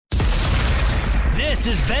This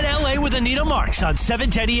is Bet LA with Anita Marks on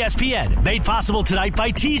 710 ESPN. Made possible tonight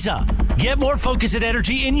by Teza. Get more focus and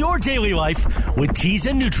energy in your daily life with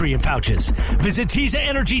Teza nutrient pouches. Visit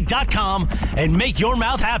TezaEnergy.com and make your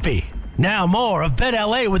mouth happy. Now more of Bet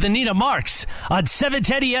LA with Anita Marks on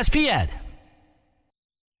 710 ESPN.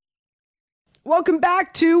 Welcome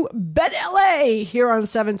back to Bet LA here on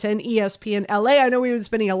 710 ESPN LA. I know we've been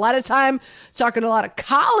spending a lot of time talking a lot of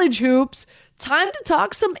college hoops. Time to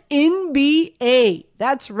talk some NBA.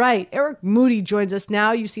 That's right. Eric Moody joins us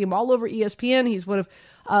now. You see him all over ESPN. He's one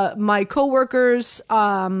of my coworkers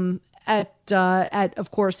at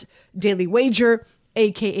of course, Daily Wager,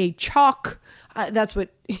 a.k.a. Chalk. That's what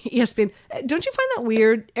ESPN... Don't you find that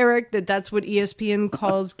weird, Eric, that that's what ESPN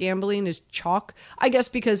calls gambling is chalk? I guess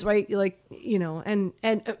because, right, like, you know, and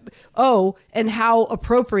how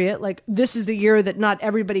appropriate, like, this is the year that not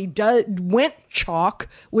everybody went chalk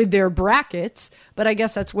with their brackets, but I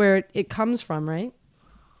guess that's where it comes from, right?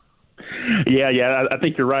 Yeah, I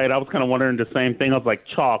think you're right. I was kind of wondering the same thing. I was like,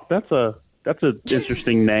 chalk, that's an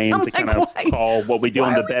interesting name to kind of call what we do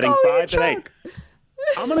on the betting side today.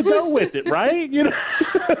 I'm going to go with it, right? You know?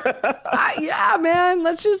 Yeah, man.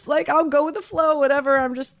 Let's just, like, I'll go with the flow, whatever.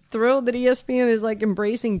 I'm just thrilled that ESPN is, like,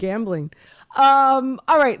 embracing gambling. All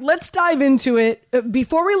right, let's dive into it.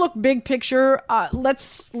 Before we look big picture,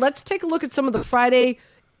 let's take a look at some of the Friday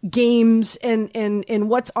games and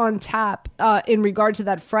what's on tap in regard to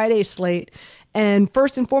that Friday slate. And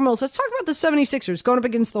first and foremost, let's talk about the 76ers going up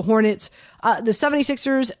against the Hornets. The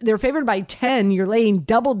 76ers, they're favored by 10. You're laying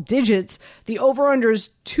double digits. The over-under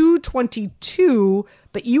is 222,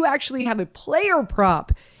 but you actually have a player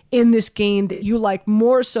prop in this game that you like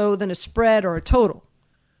more so than a spread or a total.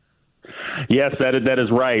 Yes, that is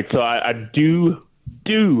right. So I do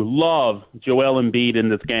love Joel Embiid in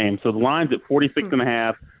this game. So the line's at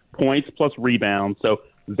 46.5 points plus rebounds. So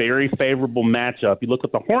very favorable matchup. You look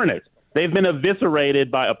at the Hornets. They've been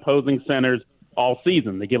eviscerated by opposing centers all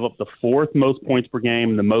season. They give up the fourth most points per game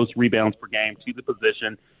and the most rebounds per game to the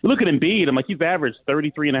position. You look at Embiid, I'm like, he's averaged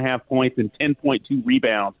 33.5 points and 10.2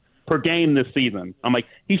 rebounds per game this season. I'm like,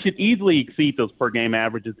 he should easily exceed those per game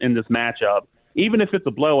averages in this matchup. Even if it's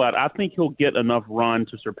a blowout, I think he'll get enough run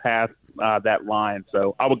to surpass that line.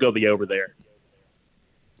 So I would go the over there.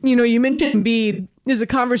 You know, you mentioned Embiid. This is a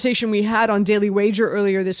conversation we had on Daily Wager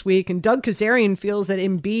earlier this week, and Doug Kazarian feels that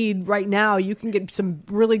Embiid right now, you can get some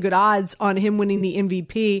really good odds on him winning the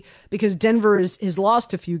MVP because Denver has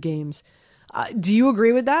lost a few games. Do you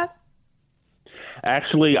agree with that?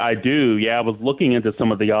 Actually, I do. Yeah, I was looking into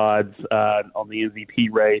some of the odds on the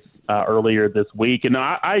MVP race earlier this week, and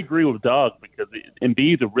I agree with Doug because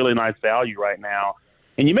Embiid's a really nice value right now.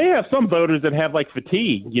 And you may have some voters that have like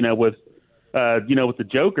fatigue, with the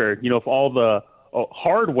Joker, if all the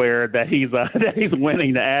hardware that he's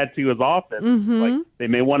winning to add to his offense. Mm-hmm. Like they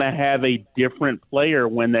may want to have a different player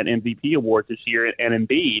win that MVP award this year and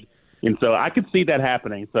Embiid. And so I could see that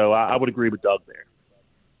happening. So I would agree with Doug there.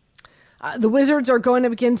 The Wizards are going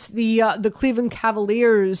up against the Cleveland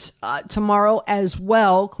Cavaliers tomorrow as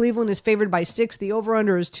well. Cleveland is favored by 6. The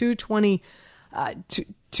over-under is 220.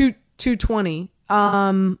 220.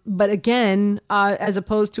 But again, as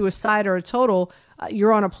opposed to a side or a total,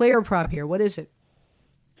 you're on a player prop here. What is it?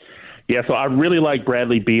 Yeah, so I really like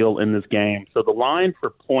Bradley Beal in this game. So the line for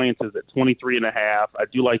points is at 23.5. I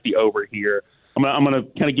do like the over here. I'm gonna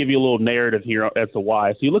kind of give you a little narrative here as to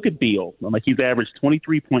why. So you look at Beal. He's averaged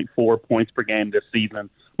 23.4 points per game this season.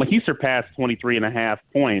 He surpassed 23.5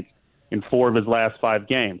 points in 4 of his last 5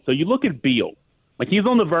 games. So you look at Beal. He's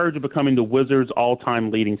on the verge of becoming the Wizards'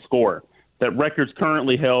 all-time leading scorer. That record's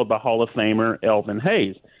currently held by Hall of Famer Elvin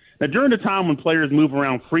Hayes. Now, during the time when players move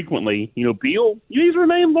around frequently, Beal, he's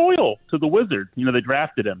remained loyal to the Wizards. They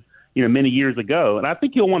drafted him, many years ago. And I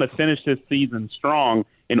think he'll want to finish this season strong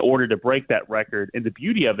in order to break that record. And the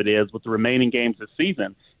beauty of it is, with the remaining games this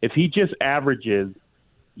season, if he just averages,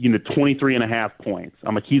 23.5 points,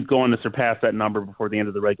 he's going to surpass that number before the end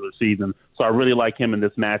of the regular season. So I really like him in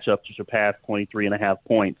this matchup to surpass 23.5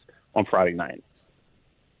 points on Friday night.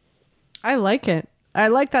 I like it. I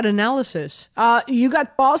like that analysis. You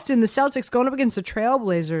got Boston, the Celtics, going up against the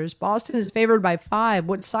Trailblazers. Boston is favored by 5.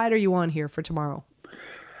 What side are you on here for tomorrow?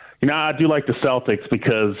 I do like the Celtics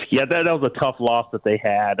because, that was a tough loss that they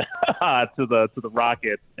had to the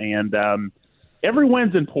Rockets. And every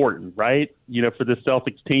win's important, right? For this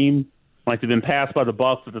Celtics team. They've been passed by the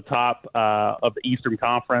Bucks at the top of the Eastern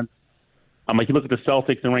Conference. You look at the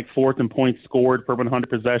Celtics, they're ranked 4th in points scored per 100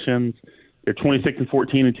 possessions. They're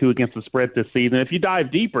 26-14-2 against the spread this season. If you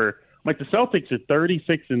dive deeper, the Celtics are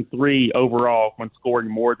 36-3 overall when scoring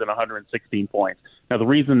more than 116 points. Now, the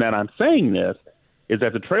reason that I'm saying this is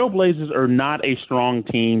that the Trailblazers are not a strong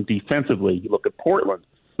team defensively. You look at Portland,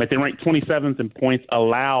 like they rank 27th in points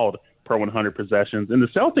allowed per 100 possessions, and the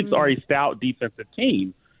Celtics are a stout defensive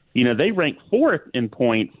team. They rank 4th in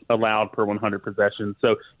points allowed per 100 possessions.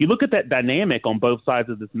 So you look at that dynamic on both sides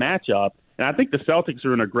of this matchup, and I think the Celtics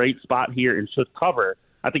are in a great spot here and should cover.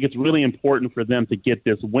 I think it's really important for them to get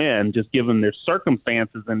this win, just given their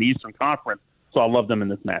circumstances in the Eastern Conference. So I love them in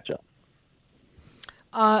this matchup.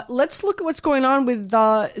 Let's look at what's going on with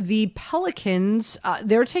the Pelicans.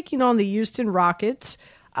 They're taking on the Houston Rockets.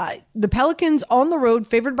 The Pelicans on the road,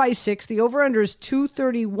 favored by 6. The over-under is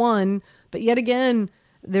 231. But yet again,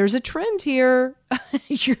 there's a trend here.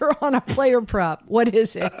 You're on a player prop. What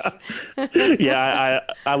is it? Yeah,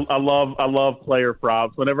 I love player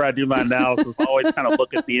props. Whenever I do my analysis, I always kind of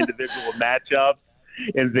look at the individual matchups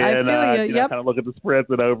and then kind of look at the spreads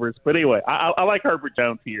and overs. But anyway, I like Herbert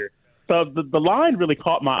Jones here. So the line really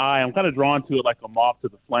caught my eye. I'm kind of drawn to it like a moth to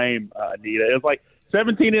the flame, Anita. It's like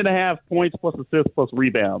 17.5 points plus assists plus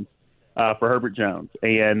rebounds for Herbert Jones.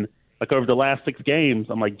 And like over the last 6 games,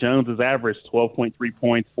 I'm like, Jones has averaged 12.3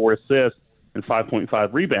 points, 4 assists, and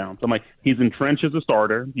 5.5 rebounds. I'm like, he's entrenched as a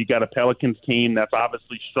starter. You got a Pelicans team that's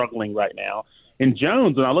obviously struggling right now. And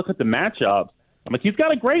Jones, when I look at the matchups, I'm like, he's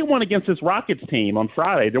got a great one against this Rockets team on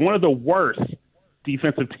Friday. They're one of the worst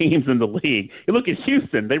defensive teams in the league. You look at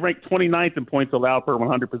Houston, they rank 29th in points allowed per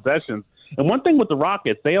 100 possessions. And one thing with the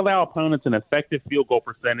Rockets, they allow opponents an effective field goal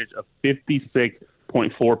percentage of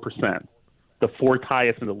 56.4%, the 4th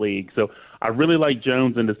highest in the league. So I really like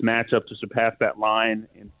Jones in this matchup to surpass that line,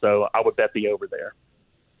 and so I would bet the over there.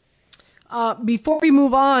 Before we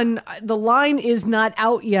move on, the line is not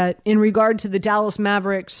out yet in regard to the Dallas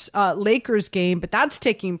Mavericks Lakers game, but that's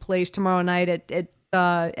taking place tomorrow night at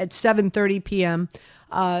 7:30 p.m.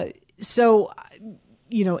 So,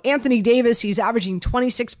 Anthony Davis, he's averaging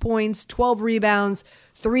 26 points, 12 rebounds,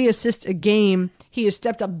 3 assists a game. He has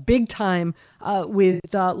stepped up big time with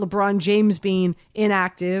LeBron James being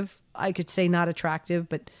inactive. I could say not attractive,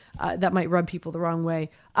 but that might rub people the wrong way.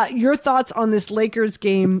 Your thoughts on this Lakers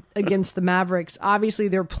game against the Mavericks? Obviously,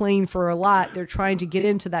 they're playing for a lot. They're trying to get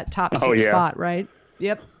into that top 6 spot, right?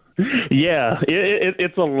 Yep. Yeah,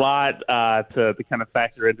 it's a lot to kind of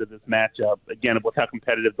factor into this matchup, again, with how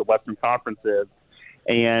competitive the Western Conference is.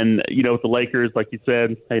 And, with the Lakers, like you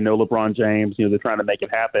said, hey, no LeBron James, they're trying to make it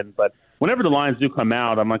happen. But whenever the lines do come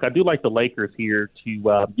out, I'm like, I do like the Lakers here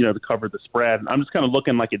to cover the spread. I'm just kind of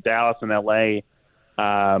looking like at Dallas and L.A.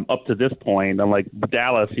 Up to this point. I'm like,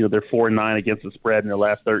 Dallas, they're 4-9 against the spread in their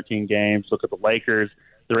last 13 games. Look at the Lakers,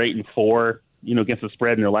 they're 8-4. Against the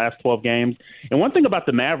spread in their last 12 games. And one thing about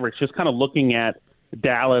the Mavericks, just kind of looking at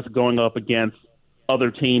Dallas going up against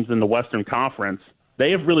other teams in the Western Conference,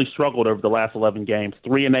 they have really struggled over the last 11 games,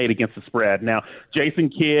 3-8 against the spread. Now,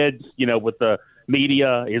 Jason Kidd, with the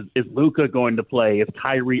media, is Luka going to play? Is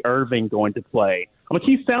Kyrie Irving going to play? I mean,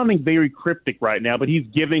 he's sounding very cryptic right now, but he's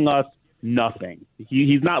giving us nothing.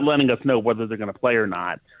 He's not letting us know whether they're going to play or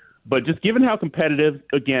not. But just given how competitive,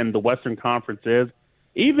 again, the Western Conference is,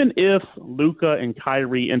 even if Luka and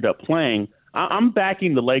Kyrie end up playing, I'm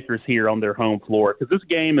backing the Lakers here on their home floor because this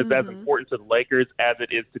game is as important to the Lakers as it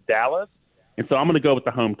is to Dallas. And so I'm going to go with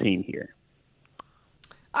the home team here.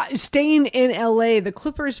 Staying in L.A., the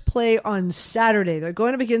Clippers play on Saturday. They're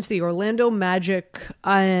going up against the Orlando Magic,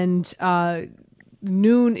 and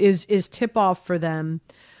noon is tip-off for them.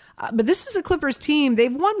 But this is a Clippers team.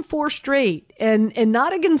 They've won 4 straight, and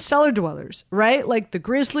not against cellar dwellers, right? Like the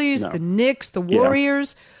Grizzlies, the Knicks, the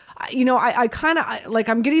Warriors. Yeah. I kind of like.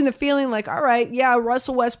 I'm getting the feeling like, all right, yeah,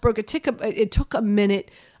 Russell Westbrook. It took a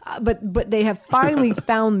minute, but they have finally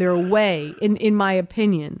found their way, in my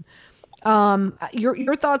opinion.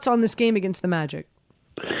 Your thoughts on this game against the Magic?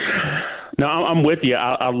 No, I'm with you.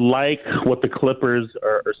 I like what the Clippers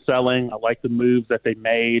are selling. I like the moves that they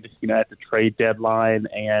made, at the trade deadline.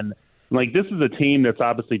 And like, this is a team that's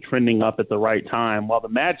obviously trending up at the right time. While the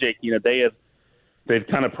Magic, they've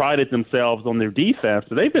kind of prided themselves on their defense,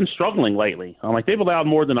 but they've been struggling lately. Like, they've allowed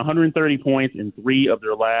more than 130 points in 3 of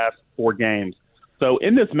their last 4 games. So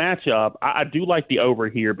in this matchup, I do like the over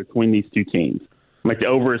here between these two teams. Like, the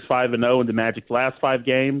over is 5-0 in the Magic's last 5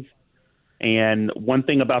 games. And one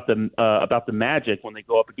thing about the Magic, when they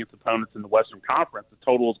go up against opponents in the Western Conference, the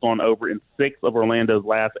total has gone over in 6 of Orlando's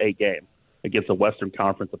last 8 games against a Western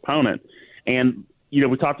Conference opponent. And,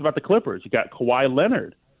 we talked about the Clippers. You got Kawhi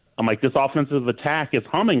Leonard. I'm like, this offensive attack is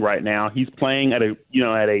humming right now. He's playing at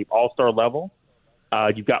a all-star level.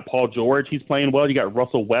 You've got Paul George. He's playing well. You got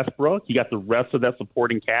Russell Westbrook. You got the rest of that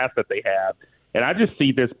supporting cast that they have. And I just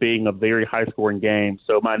see this being a very high-scoring game.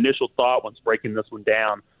 So my initial thought when breaking this one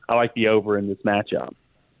down, I like the over in this matchup.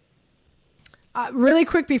 Really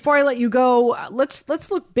quick before I let you go,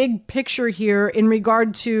 let's look big picture here in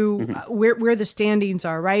regard to where the standings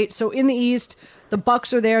are, right? So in the East, the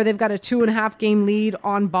Bucks are there. They've got a 2.5 game lead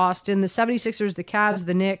on Boston. The 76ers, the Cavs,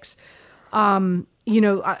 the Knicks. The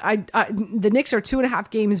Knicks are 2.5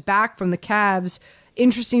 games back from the Cavs.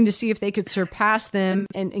 Interesting to see if they could surpass them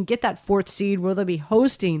and get that 4th seed where they'll be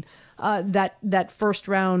hosting that first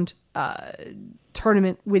round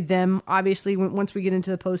tournament with them, obviously, once we get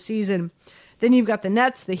into the postseason. Then you've got the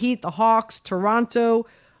Nets, the Heat, the Hawks, Toronto,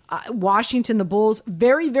 Washington, the Bulls.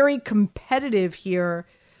 Very, very competitive here.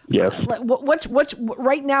 Yes. What's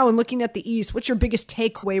right now, and looking at the East, what's your biggest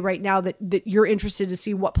takeaway right now that you're interested to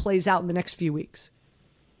see what plays out in the next few weeks?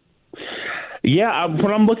 Yeah,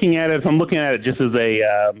 when I'm looking at it, just as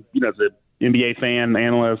a as an NBA fan,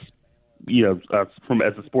 analyst, from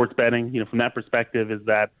as a sports betting, from that perspective, is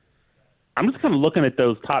that I'm just kind of looking at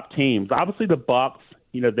those top teams. Obviously, the Bucks,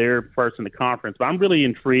 they're first in the conference, but I'm really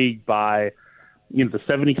intrigued by, the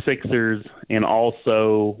 76ers and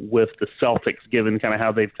also with the Celtics, given kind of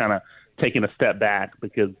how they've kind of taken a step back.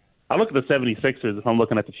 Because I look at the 76ers, if I'm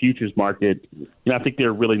looking at the futures market, I think they're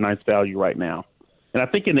a really nice value right now. And I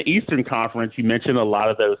think in the Eastern Conference, you mentioned a lot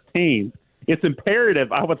of those teams. It's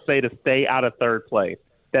imperative, I would say, to stay out of third place.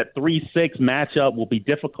 That 3-6 matchup will be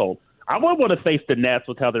difficult. I wouldn't want to face the Nets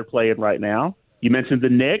with how they're playing right now. You mentioned the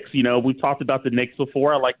Knicks. We've talked about the Knicks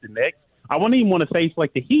before. I like the Knicks. I wouldn't even want to face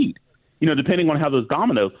like the Heat, depending on how those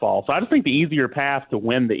dominoes fall. So I just think the easier path to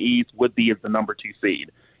win the East would be as the number 2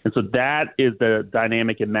 seed. And so that is the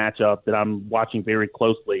dynamic and matchup that I'm watching very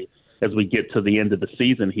closely as we get to the end of the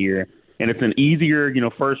season here. And it's an easier,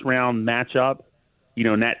 first round matchup,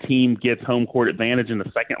 and that team gets home court advantage in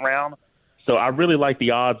the second round. So I really like the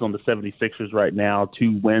odds on the 76ers right now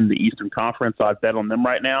to win the Eastern Conference. So I'd bet on them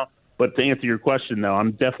right now. But to answer your question, though,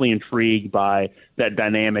 I'm definitely intrigued by that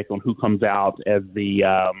dynamic on who comes out as the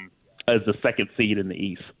second seed in the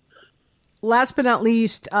East. Last but not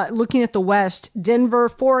least, looking at the West, Denver,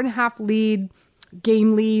 4.5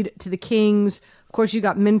 game lead to the Kings. Of course, you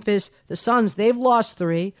got Memphis, the Suns. They've lost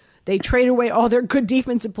 3. They traded away all their good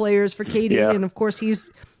defensive players for KD, and of course he's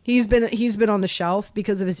been on the shelf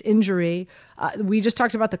because of his injury. We just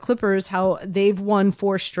talked about the Clippers, how they've won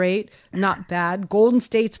 4 straight, not bad. Golden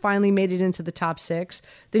State's finally made it into the top 6.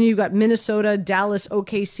 Then you've got Minnesota, Dallas,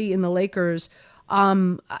 OKC, and the Lakers.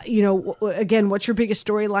 Again, what's your biggest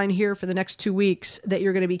storyline here for the next 2 weeks that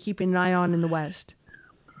you're going to be keeping an eye on in the West?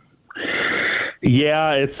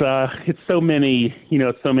 Yeah, it's so many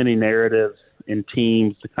narratives and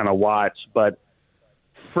teams to kind of watch, but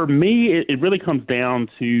for me, it really comes down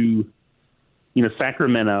to,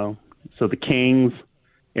 Sacramento, so the Kings,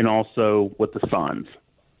 and also with the Suns,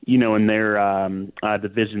 in their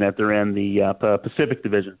division that they're in, the Pacific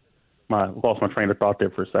Division. I lost my train of thought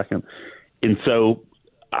there for a second. And so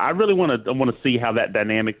I really want to see how that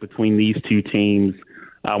dynamic between these two teams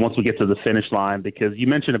once we get to the finish line, because you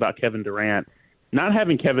mentioned about Kevin Durant. Not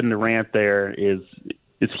having Kevin Durant there is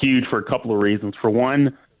huge for a couple of reasons. For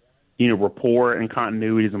one, rapport and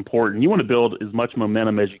continuity is important. You want to build as much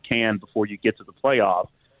momentum as you can before you get to the playoffs.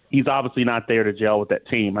 He's obviously not there to gel with that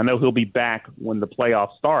team. I know he'll be back when the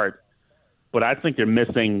playoffs start, but I think they're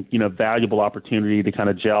missing, valuable opportunity to kind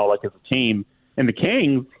of gel like as a team. And the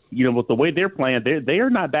Kings, with the way they're playing, they are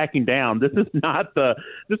not backing down. This is not the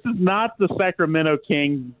Sacramento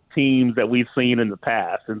Kings teams that we've seen in the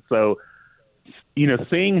past. And so,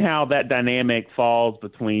 seeing how that dynamic falls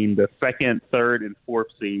between the 2nd, 3rd, and 4th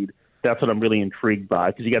seed, that's what I'm really intrigued by,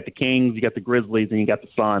 because you got the Kings, you got the Grizzlies, and you got the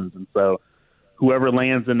Suns. And so whoever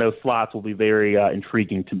lands in those slots will be very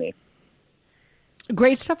intriguing to me.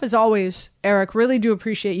 Great stuff as always, Eric. Really do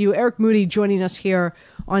appreciate you. Eric Moody joining us here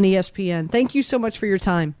on ESPN. Thank you so much for your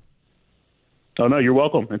time. Oh, no, you're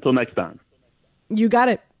welcome. Until next time. You got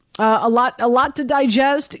it. A lot to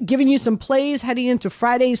digest, giving you some plays heading into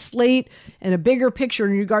Friday's slate and a bigger picture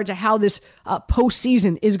in regard to how this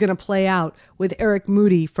postseason is going to play out with Eric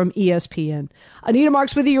Moody from ESPN. Anita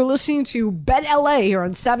Marks with you. You're listening to Bet LA here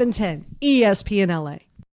on 710 ESPN LA.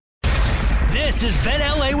 This is Bet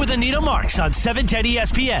LA with Anita Marks on 710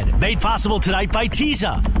 ESPN. Made possible tonight by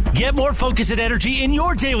Teza. Get more focus and energy in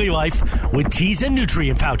your daily life with Teza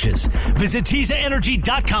nutrient pouches. Visit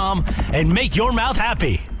TezaEnergy.com and make your mouth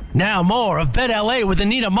happy. Now more of Bet LA with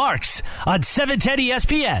Anita Marks on 710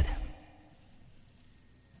 ESPN.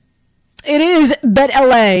 It is Bet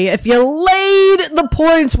LA. If you laid the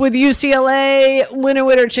points with UCLA,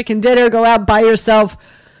 winner, chicken dinner, go out, buy yourself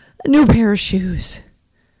a new pair of shoes.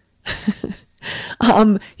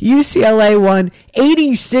 UCLA won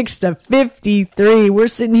 86-53. We're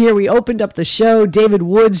sitting here. We opened up the show. David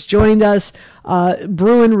Woods joined us,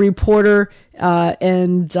 Bruin reporter.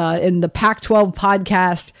 and in the Pac-12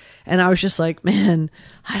 podcast, and I was just like, man,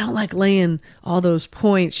 I don't like laying all those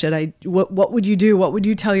points. What would you do? What would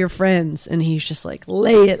you tell your friends? And he's just like,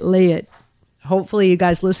 lay it. Hopefully you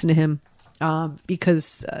guys listen to him,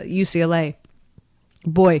 because UCLA,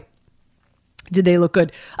 boy, did they look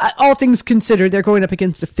good. All things considered, they're going up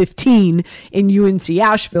against a 15 in UNC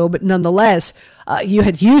Asheville, but nonetheless, you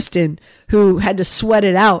had Houston, who had to sweat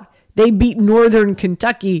it out. They beat Northern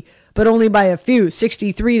Kentucky, but only by a few,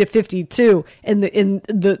 63-52. And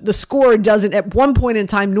the score doesn't. At one point in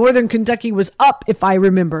time, Northern Kentucky was up, if I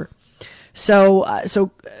remember. So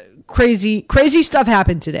crazy stuff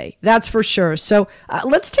happened today. That's for sure. So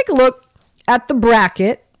let's take a look at the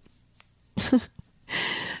bracket.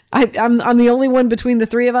 I'm the only one between the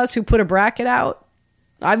three of us who put a bracket out.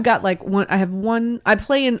 I've got like one. I have one. I'm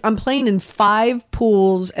playing in 5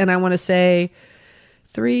 pools, and I want to say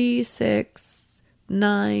 3, 6,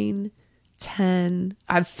 9, 10.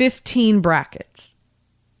 I have 15 brackets.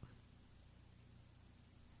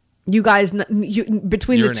 You guys,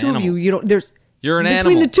 between You're the two of you, you don't. You're an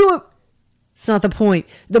between animal. the two of. It's not the point.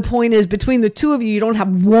 The point is, between the two of you, you don't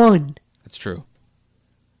have one. That's true.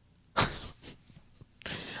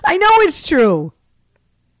 I know it's true.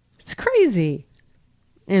 It's crazy.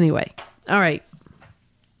 Anyway, all right.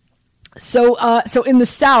 So in the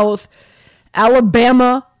South,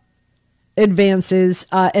 Alabama advances,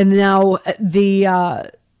 and now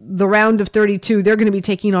the round of 32, they're going to be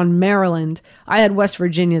taking on Maryland. I had West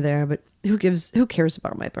Virginia there, but who cares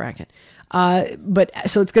about my bracket? But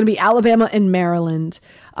so it's going to be Alabama and Maryland.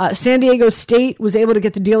 San Diego State was able to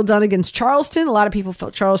get the deal done against Charleston. A lot of people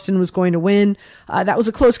felt Charleston was going to win. That was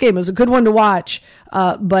a close game. It was a good one to watch.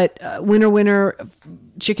 But winner,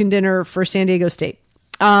 chicken dinner for San Diego State.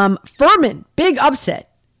 Furman, big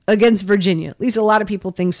upset against Virginia. At least a lot of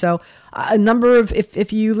people think so. A number of,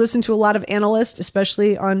 if you listen to a lot of analysts,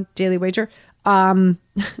 especially on Daily Wager, Dallin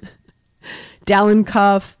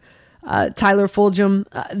Cuff, Tyler Fulgham,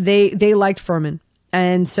 they liked Furman.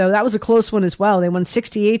 And so that was a close one as well. They won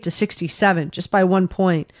 68-67, just by 1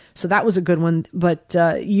 point. So that was a good one, but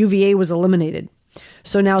UVA was eliminated.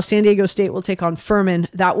 So now San Diego State will take on Furman.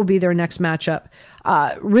 That will be their next matchup.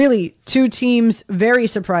 Really, 2 teams, very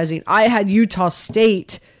surprising. I had Utah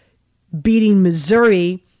State beating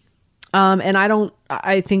Missouri, and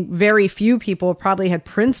I think very few people probably had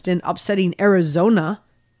Princeton upsetting Arizona.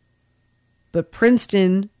 But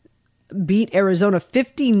Princeton beat Arizona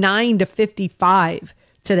 59-55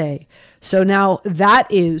 today. So now that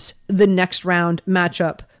is the next round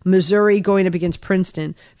matchup. Missouri going up against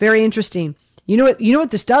Princeton. Very interesting. You know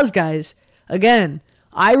what this does, guys? Again,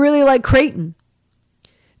 I really like Creighton.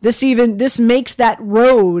 This makes that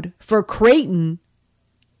road for Creighton,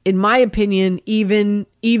 in my opinion, even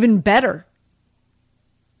better.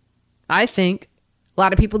 I think. A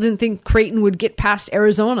lot of people didn't think Creighton would get past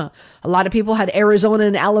Arizona. A lot of people had Arizona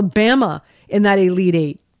and Alabama in that Elite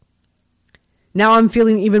Eight. Now I'm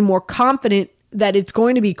feeling even more confident that it's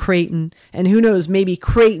going to be Creighton. And who knows, maybe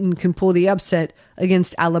Creighton can pull the upset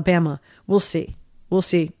against Alabama. We'll see.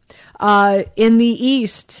 In the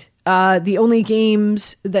East, the only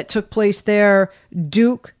games that took place there,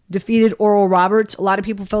 Duke defeated Oral Roberts. A lot of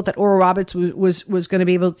people felt that Oral Roberts was going to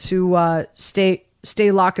be able to stay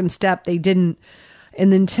lock and step. They didn't.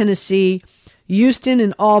 And then Tennessee, Houston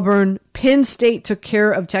and Auburn, Penn State took care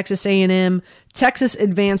of Texas A&M, Texas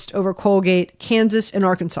advanced over Colgate, Kansas and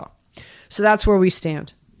Arkansas. So that's where we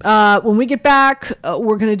stand. When we get back,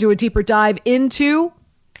 we're going to do a deeper dive into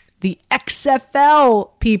the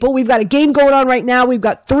XFL, people. We've got a game going on right now. We've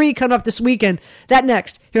got 3 coming up this weekend. That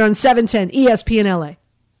next here on 710 ESPN LA.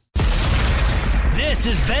 This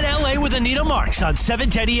is Bet LA with Anita Marks on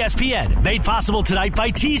 710 ESPN. Made possible tonight by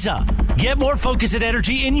Teza. Get more focus and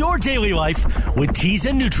energy in your daily life with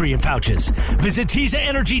Teza nutrient pouches. Visit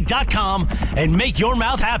TezaEnergy.com and make your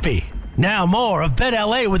mouth happy. Now more of Bet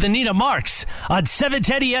LA with Anita Marks on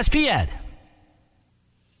 710 ESPN.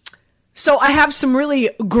 So I have some really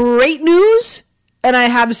great news and I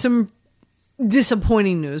have some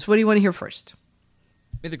disappointing news. What do you want to hear first?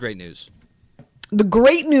 Give me the great news. The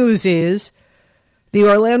great news is the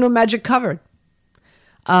Orlando Magic covered.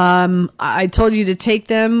 I told you to take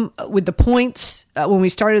them with the points when we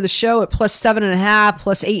started the show at plus 7.5,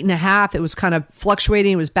 plus 8.5. It was kind of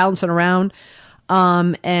fluctuating. It was bouncing around.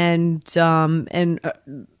 And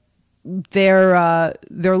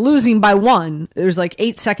they're losing by 1. There's like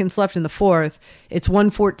 8 seconds left in the fourth. It's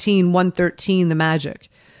 114-113, the Magic.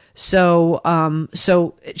 So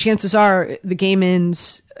chances are the game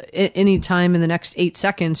ends any time in the next 8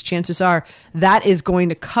 seconds. Chances are that is going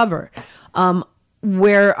to cover.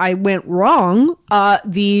 where I went wrong.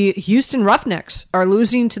 The Houston Roughnecks are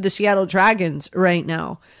losing to the Seattle Dragons right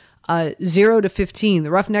now, 0-15.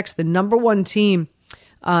 The Roughnecks, the number one team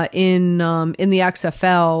in the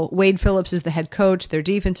XFL. Wade Phillips is the head coach. Their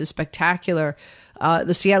defense is spectacular.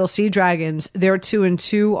 The Seattle Sea Dragons, they're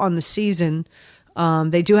 2-2 on the season.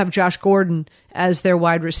 They do have Josh Gordon as their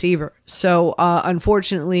wide receiver. So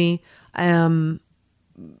unfortunately, and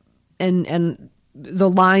the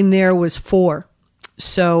line there was 4.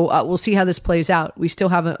 So we'll see how this plays out. We still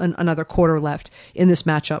have another quarter left in this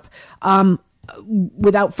matchup.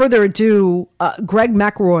 Without further ado, Greg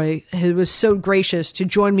McElroy, who was so gracious to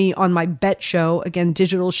join me on my Bet Show, again,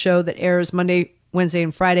 digital show that airs Monday, Wednesday,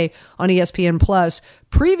 and Friday on ESPN Plus,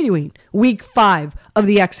 previewing Week 5 of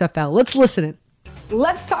the XFL. Let's listen in.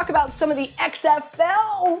 Let's talk about some of the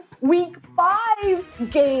XFL Week 5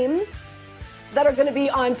 games that are going to be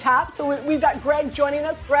on tap. So we've got Greg joining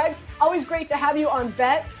us. Greg, always great to have you on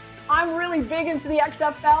Bet. I'm really big into the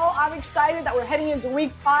XFL. I'm excited that we're heading into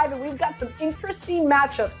Week 5, and we've got some interesting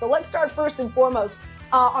matchups. So let's start first and foremost.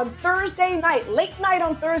 On Thursday night, late night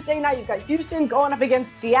on Thursday night, you've got Houston going up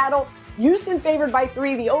against Seattle. Houston favored by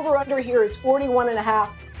 3. The over-under here is 41.5.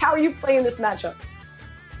 How are you playing this matchup?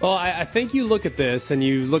 Well, I think you look at this and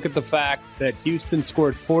you look at the fact that Houston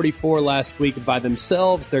scored 44 last week by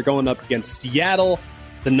themselves. They're going up against Seattle,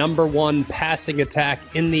 the number one passing attack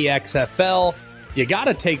in the XFL. You got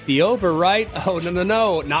to take the over, right? Oh,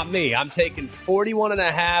 no, not me. I'm taking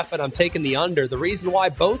 41.5 and I'm taking the under. The reason why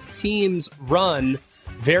both teams run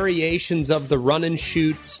variations of the run and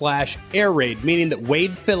shoot / air raid, meaning that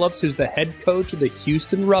Wade Phillips, who's the head coach of the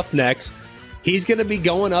Houston Roughnecks, he's going to be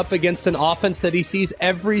going up against an offense that he sees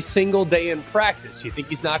every single day in practice. You think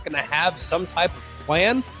he's not going to have some type of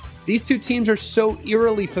plan? These two teams are so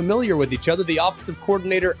eerily familiar with each other. The offensive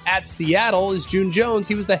coordinator at Seattle is June Jones.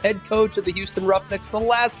 He was the head coach of the Houston Roughnecks the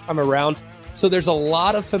last time around. So there's a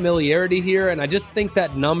lot of familiarity here, and I just think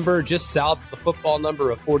that number just south of the football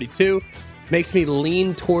number of 42 makes me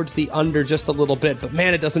lean towards the under just a little bit. But,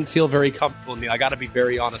 man, it doesn't feel very comfortable to me. I got to be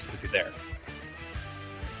very honest with you there.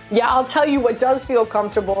 Yeah, I'll tell you what does feel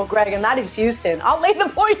comfortable, Greg, and that is Houston. I'll lay the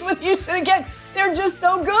points with Houston again. They're just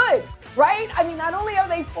so good, right? I mean, not only are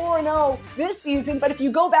they 4-0 this season, but if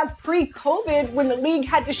you go back pre-COVID when the league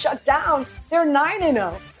had to shut down, they're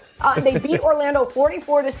 9-0. They beat Orlando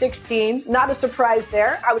 44-16. Not a surprise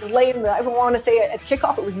there. I was laying I want to say at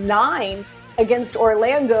kickoff it was 9 against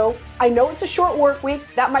Orlando. I know it's a short work week.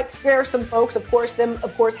 That might scare some folks. Of course,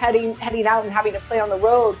 heading out and having to play on the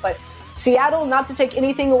road, but Seattle, not to take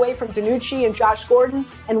anything away from DiNucci and Josh Gordon,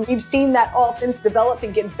 and we've seen that offense develop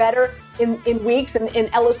and get better in weeks, and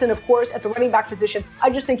Ellison, of course, at the running back position.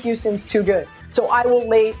 I just think Houston's too good, so I will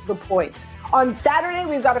lay the points. On Saturday,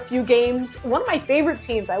 we've got a few games. One of my favorite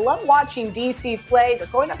teams, I love watching DC play. They're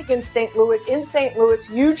going up against St. Louis. In St. Louis,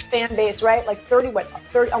 huge fan base, right? Like 30,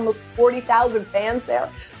 almost 40,000 fans there.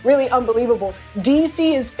 Really unbelievable.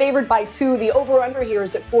 DC is favored by 2. The over-under here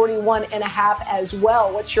is at 41.5 as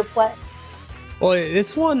well. What's your play? Well,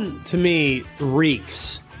 this one, to me,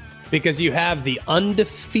 reeks because you have the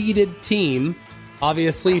undefeated team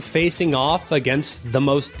obviously facing off against the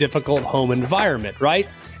most difficult home environment, right?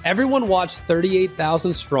 Everyone watched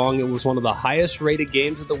 38,000 strong. It was one of the highest rated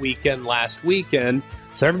games of the weekend last weekend.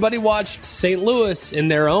 So everybody watched St. Louis in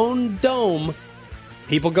their own dome.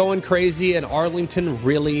 People going crazy, and Arlington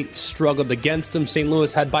really struggled against them. St.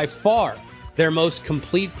 Louis had by far their most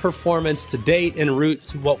complete performance to date en route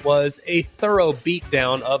to what was a thorough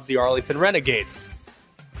beatdown of the Arlington Renegades.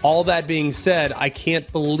 All that being said, I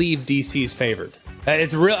can't believe DC's favored.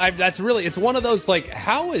 It's real. It's one of those, like,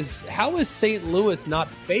 how is St. Louis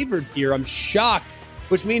not favored here? I'm shocked,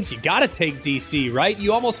 which means you got to take DC, right?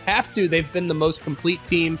 You almost have to. They've been the most complete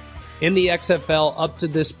team in the XFL up to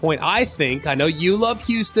this point. I know you love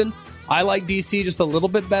Houston. I like DC just a little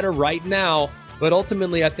bit better right now. But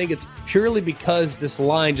ultimately, I think it's purely because this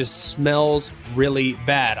line just smells really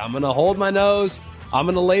bad. I'm going to hold my nose. I'm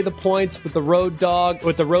going to lay the points with the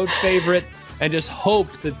road favorite, and just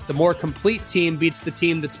hope that the more complete team beats the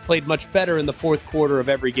team that's played much better in the fourth quarter of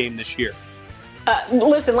every game this year.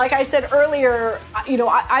 Listen, like I said earlier,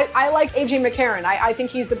 I like A.J. McCarron. I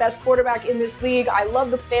think he's the best quarterback in this league. I love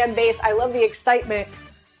the fan base. I love the excitement.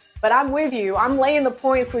 But I'm with you. I'm laying the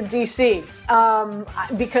points with DC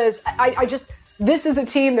because this is a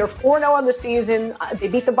team. They're 4-0 on the season. They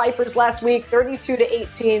beat the Vipers last week,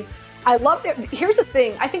 32-18. I love that. Here's the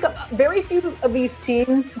thing. I think very few of these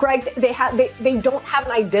teams, Greg, they don't have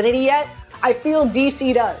an identity yet. I feel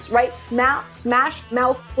DC does, right? Smash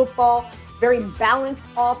mouth football, very balanced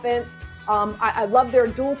offense. I love their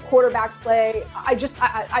dual quarterback play.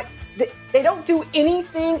 they don't do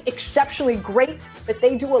anything exceptionally great, but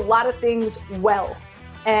they do a lot of things well.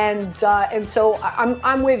 And so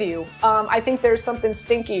I'm with you. I think there's something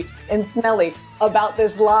stinky and smelly about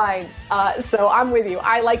this line. So I'm with you.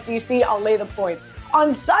 I like DC. I'll lay the points.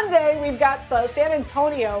 On Sunday, we've got San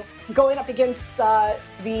Antonio going up against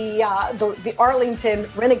the Arlington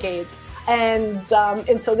Renegades. And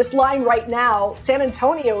so this line right now, San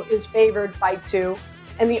Antonio is favored by 2.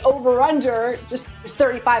 And the over-under just is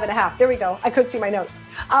 35.5. There we go. I couldn't see my notes.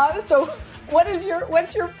 So what's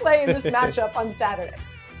your play in this matchup on Saturday?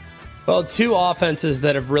 Well, 2 offenses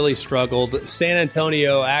that have really struggled. San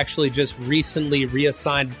Antonio actually just recently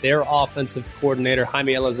reassigned their offensive coordinator,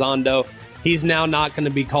 Jaime Elizondo. He's now not going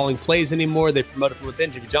to be calling plays anymore. They promoted from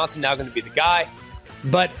within. Jimmy Johnson now going to be the guy.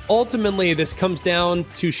 But ultimately, this comes down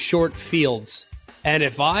to short fields. And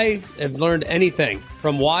if I have learned anything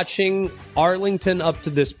from watching Arlington up to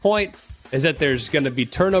this point, is that there's going to be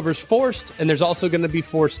turnovers forced, and there's also going to be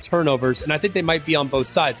forced turnovers. And I think they might be on both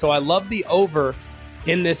sides. So I love the over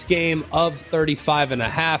in this game of 35.5.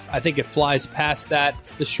 I think it flies past that.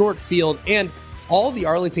 It's the short field, and all the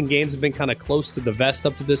Arlington games have been kind of close to the vest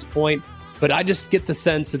up to this point. But I just get the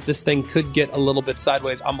sense that this thing could get a little bit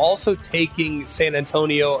sideways. I'm also taking San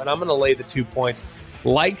Antonio, and I'm going to lay the 2 points.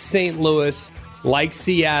 Like St. Louis, like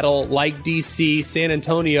Seattle, like DC, San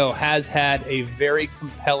Antonio has had a very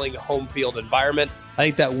compelling home field environment. I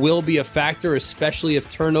think that will be a factor, especially if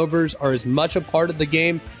turnovers are as much a part of the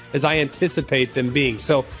game as I anticipate them being.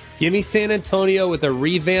 So give me San Antonio with a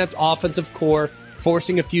revamped offensive core,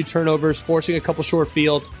 forcing a few turnovers, forcing a couple short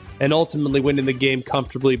fields, and ultimately winning the game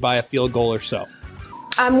comfortably by a field goal or so.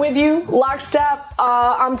 I'm with you, lockstep.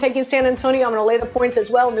 I'm taking San Antonio. I'm going to lay the points as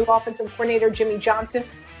well. New offensive coordinator Jimmy Johnson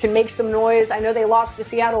can make some noise. I know they lost to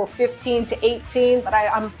Seattle 15-18, but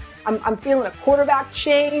I'm feeling a quarterback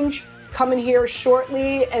change coming here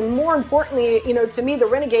shortly. And more importantly, to me, the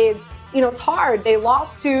Renegades, it's hard. They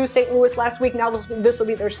lost to St. Louis last week. Now this will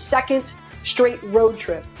be their second straight road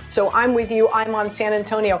trip. So I'm with you. I'm on San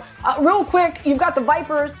Antonio. Real quick, you've got the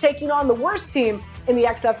Vipers taking on the worst team in the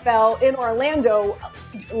XFL in Orlando,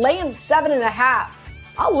 laying 7.5.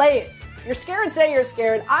 I'll lay it. You're scared, say you're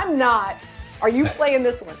scared. I'm not. Are you playing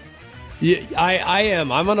this one? Yeah, I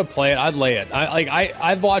am. I'm going to play it. I'd lay it.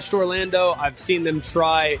 I've watched Orlando. I've seen them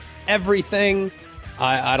try everything.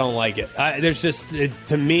 I don't like it.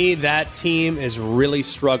 To me, that team is really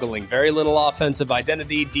struggling. Very little offensive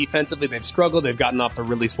identity. Defensively, they've struggled. They've gotten off to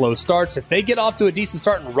really slow starts. If they get off to a decent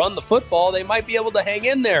start and run the football, they might be able to hang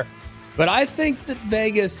in there. But I think that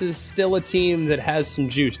Vegas is still a team that has some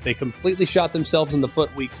juice. They completely shot themselves in the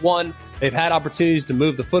foot week 1. They've had opportunities to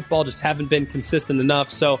move the football, just haven't been consistent enough.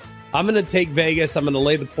 So I'm going to take Vegas. I'm going to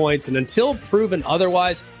lay the points. And until proven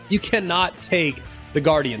otherwise, you cannot take the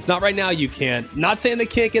Guardians. Not right now, you can. Not saying they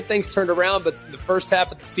can't get things turned around, but the first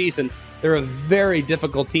half of the season, they're a very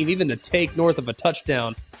difficult team, even to take north of a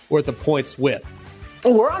touchdown worth of points with.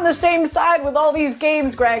 We're on the same side with all these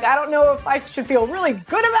games, Greg. I don't know if I should feel really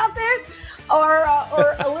good about that or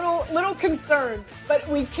a little concerned. But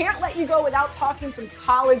we can't let you go without talking some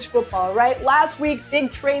college football, right? Last week,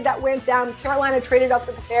 big trade that went down. Carolina traded up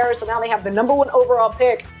with the Bears, so now they have the number 1 overall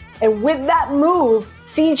pick. And with that move,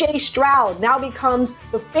 C.J. Stroud now becomes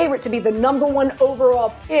the favorite to be the number 1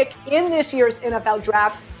 overall pick in this year's NFL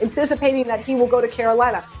draft, anticipating that he will go to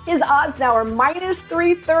Carolina. His odds now are minus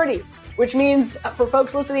 330, which means for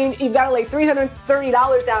folks listening, you've got to lay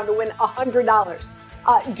 $330 down to win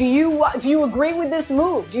 $100. Do you agree with this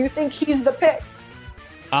move? Do you think he's the pick?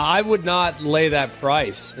 I would not lay that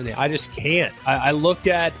price. I just can't. I look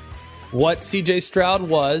at what C.J. Stroud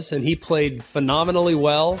was, and he played phenomenally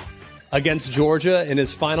well against Georgia in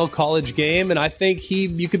his final college game. And I think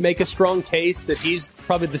you could make a strong case that he's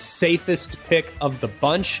probably the safest pick of the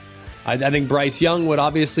bunch. I think Bryce Young would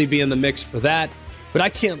obviously be in the mix for that, but I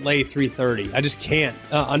can't lay 330. I just can't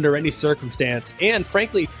under any circumstance. And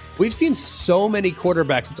frankly, we've seen so many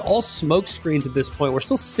quarterbacks. It's all smoke screens at this point. We're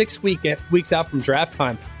still 6 weeks out from draft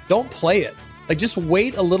time. Don't play it. Just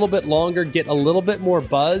wait a little bit longer, get a little bit more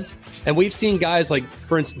buzz. And we've seen guys like,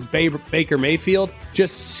 for instance, Baker Mayfield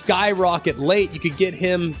just skyrocket late. You could get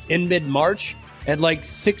him in mid-March at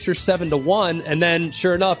 6 or 7 to 1. And then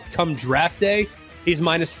sure enough, come draft day, he's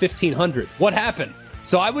minus 1,500. What happened?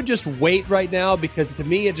 So I would just wait right now, because to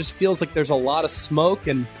me, it just feels like there's a lot of smoke.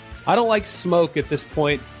 And I don't like smoke at this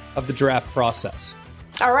point of the draft process.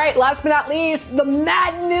 All right, last but not least, the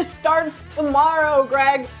madness starts tomorrow,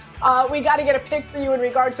 Greg. We got to get a pick for you in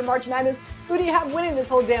regard to March Madness. Who do you have winning this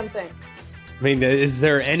whole damn thing? I mean, is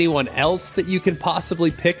there anyone else that you can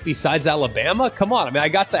possibly pick besides Alabama? Come on. I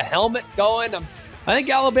got the helmet going. I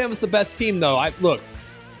think Alabama's the best team, though. Look,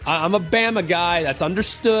 I'm a Bama guy. That's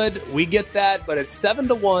understood. We get that. But at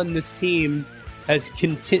 7-1, this team has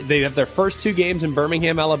continued. They have their first 2 games in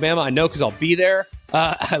Birmingham, Alabama. I know because I'll be there.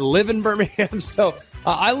 I live in Birmingham. So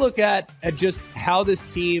I look at just how this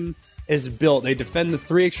team is built. They defend the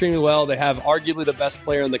 3 extremely well. They have arguably the best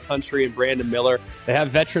player in the country in Brandon Miller. They have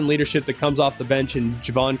veteran leadership that comes off the bench in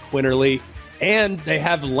Javon Quinterly. And they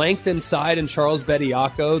have length inside in Charles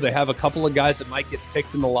Bediako. They have a couple of guys that might get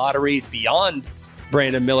picked in the lottery beyond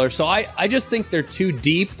Brandon Miller. So I just think they're too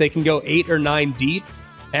deep. They can go 8 or 9 deep.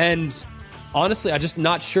 And honestly, I'm just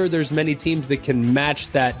not sure there's many teams that can match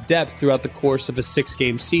that depth throughout the course of a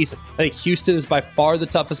 6-game season. I think Houston is by far the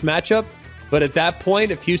toughest matchup. But at that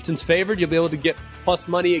point, if Houston's favored, you'll be able to get plus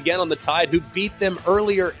money again on the Tide, who beat them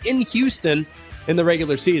earlier in Houston in the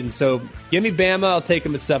regular season. So give me Bama. I'll take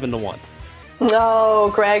them at 7-1.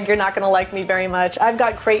 No, Greg, you're not going to like me very much. I've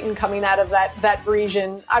got Creighton coming out of that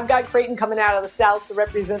region. I've got Creighton coming out of the South to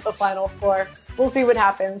represent the Final Four. We'll see what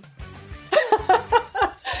happens.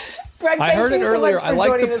 Greg, I heard it earlier. I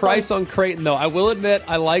like the price on on Creighton, though. I will admit,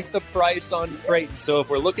 I like the price on Creighton. So if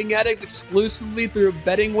we're looking at it exclusively through a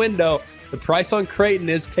betting window, the price on Creighton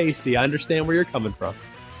is tasty. I understand where you're coming from.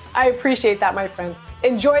 I appreciate that, my friend.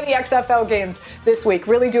 Enjoy the XFL games this week.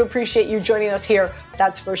 Really do appreciate you joining us here.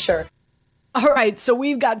 That's for sure. All right, so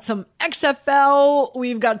we've got some XFL,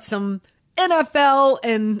 we've got some NFL,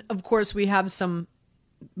 and of course we have some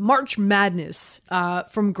March Madness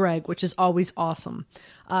from Greg, which is always awesome.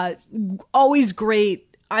 Always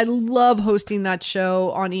great. I love hosting that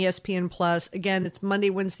show on ESPN Plus. Again, it's Monday,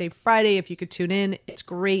 Wednesday, Friday. If you could tune in, it's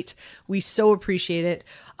great. We so appreciate it.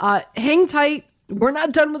 Hang tight. We're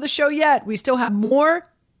not done with the show yet. We still have more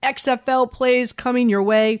XFL plays coming your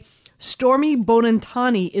way. Stormy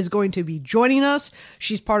Buonantony is going to be joining us.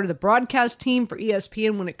 She's part of the broadcast team for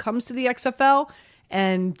ESPN when it comes to the XFL.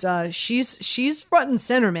 And she's front and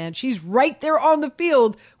center, man. She's right there on the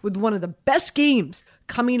field with one of the best games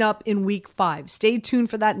coming up in Week 5. Stay tuned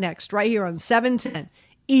for that next, right here on 710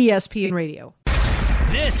 ESPN Radio.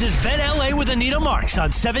 This is Bet LA with Anita Marks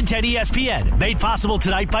on 710 ESPN. Made possible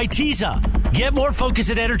tonight by Teza. Get more focus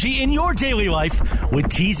and energy in your daily life with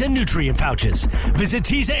Teza nutrient pouches. Visit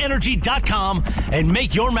TezaEnergy.com and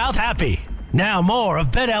make your mouth happy. Now more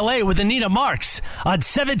of Bet LA with Anita Marks on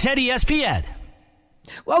 710 ESPN.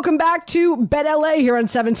 Welcome back to Bet LA here on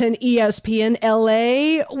 710 ESPN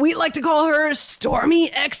LA. We like to call her Stormy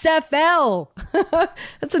XFL.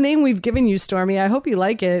 That's a name we've given you, Stormy. I hope you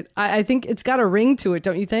like it. I think it's got a ring to it,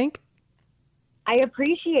 don't you think? I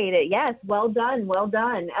appreciate it. Yes. Well done. Well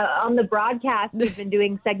done. On the broadcast, we've been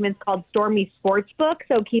doing segments called Stormy Sportsbook,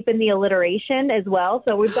 so keeping the alliteration as well.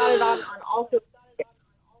 So we've got it on also.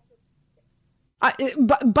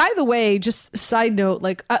 By the way, just side note,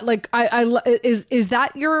 is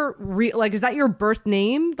that your is that your birth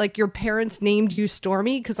name? Like your parents named you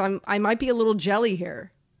Stormy? Because I might be a little jelly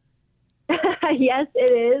here. Yes, it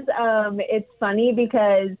is. It's funny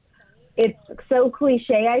because it's so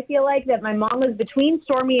cliche. I feel like that my mom was between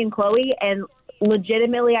Stormy and Chloe, and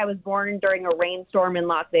legitimately, I was born during a rainstorm in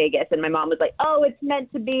Las Vegas, and my mom was like, "Oh, it's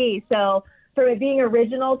meant to be." So. From it being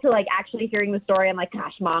original to like actually hearing the story, I'm like,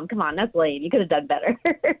 gosh, Mom, come on, that's lame. You could have done better.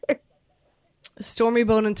 Stormy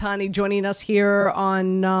Buonantony joining us here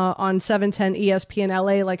on 710 ESPN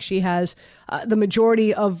LA, like she has the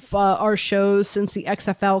majority of our shows since the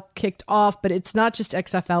XFL kicked off. But it's not just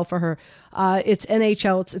XFL for her; it's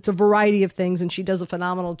NHL. It's a variety of things, and she does a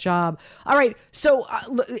phenomenal job. All right, so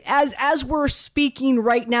as we're speaking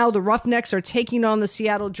right now, the Roughnecks are taking on the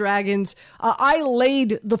Seattle Dragons. I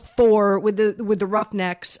laid the 4 with the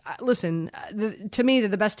Roughnecks. Listen, to me, they're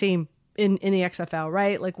the best team in the XFL,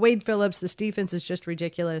 right? Like Wade Phillips, this defense is just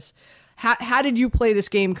ridiculous. How did you play this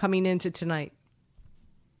game coming into tonight?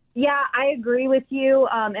 Yeah, I agree with you.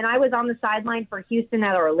 And I was on the sideline for Houston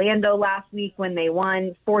at Orlando last week when they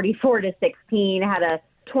won 44-16, had a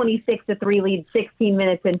 26-3 lead 16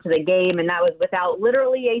 minutes into the game. And that was without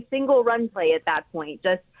literally a single run play at that point,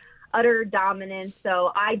 just utter dominance.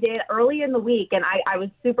 So I did early in the week, and I was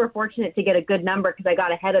super fortunate to get a good number because I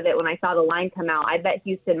got ahead of it when I saw the line come out. I bet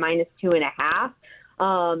Houston -2.5.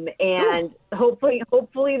 And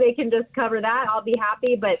hopefully they can just cover that. I'll be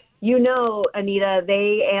happy. But Anita,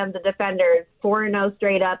 they and the defenders 4-0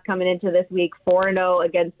 straight up coming into this week, 4-0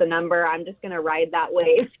 against the number. I'm just going to ride that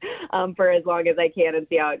wave for as long as I can and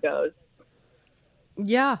see how it goes.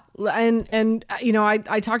 Yeah. And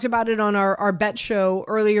I talked about it on our bet show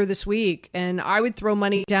earlier this week, and I would throw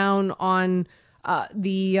money down on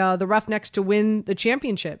the Roughnecks to win the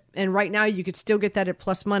championship. And right now you could still get that at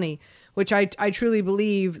plus money, which I truly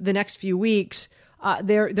believe the next few weeks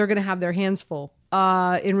they're going to have their hands full.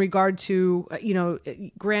 in regard to,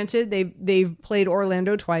 granted they've played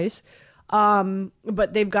Orlando twice,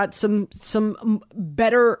 but they've got some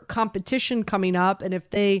better competition coming up. And if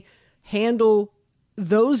they handle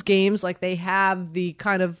those games like they have the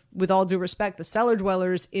kind of, with all due respect, the cellar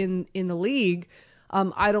dwellers in the league,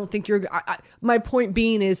 I don't think my point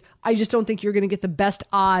being is I just don't think you're going to get the best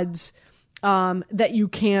odds that you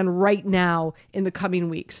can right now in the coming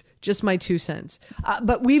weeks. Just my 2 cents.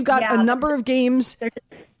 But we've got a number of games.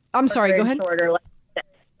 I'm sorry, go ahead.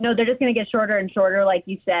 No, they're just going to get shorter and shorter, like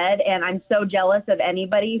you said. And I'm so jealous of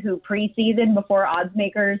anybody who preseason, before odds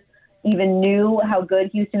makers even knew how good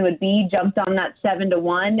Houston would be, jumped on that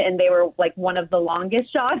 7-1, and they were like one of the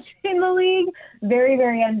longest shots in the league. Very,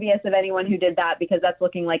 very envious of anyone who did that, because that's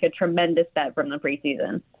looking like a tremendous bet from the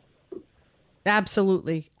preseason.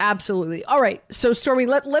 Absolutely. All right. So, Stormy,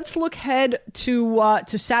 let's look ahead to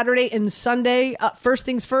Saturday and Sunday. First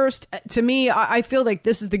things first, to me, I feel like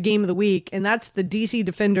this is the game of the week, and that's the DC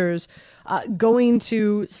Defenders going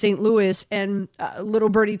to St. Louis. And little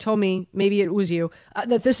birdie told me, maybe it was you,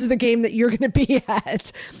 that this is the game that you're going to be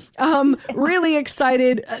at. Really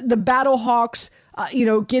excited. The Battlehawks,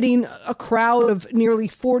 getting a crowd of nearly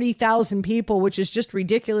 40,000 people, which is just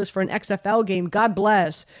ridiculous for an XFL game. God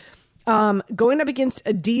bless. Going up against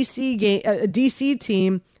a DC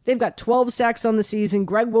team. They've got 12 sacks on the season.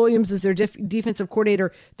 Greg Williams is their defensive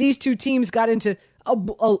coordinator. These two teams got into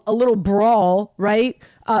a little brawl, right?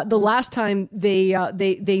 The last time they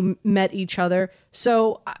met each other.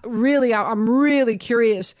 So really, I'm really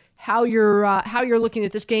curious how you're looking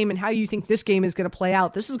at this game and how you think this game is going to play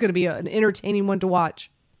out. This is going to be an entertaining one to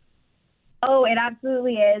watch. Oh, it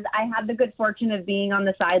absolutely is. I had the good fortune of being on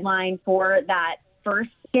the sideline for that first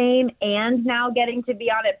game and now getting to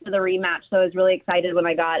be on it for the rematch. So I was really excited when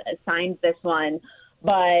I got assigned this one.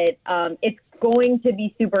 But it's going to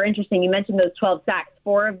be super interesting. You mentioned those 12 sacks.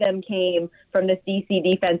 4 of them came from this DC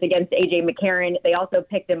defense against A.J. McCarron. They also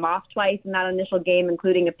picked him off twice in that initial game,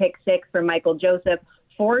 including a pick 6 from Michael Joseph.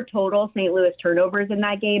 4 total St. Louis turnovers in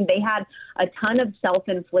that game. They had a ton of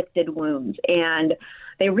self-inflicted wounds, and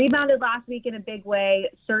they rebounded last week in a big way.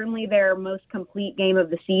 Certainly their most complete game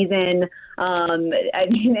of the season.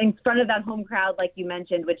 In front of that home crowd, like you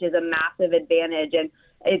mentioned, which is a massive advantage. And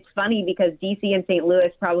it's funny because DC and St.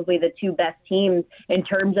 Louis, probably the 2 best teams in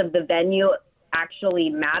terms of the venue actually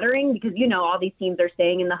mattering, because, all these teams are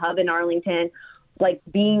staying in the hub in Arlington. Like,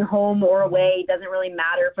 being home or away doesn't really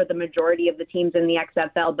matter for the majority of the teams in the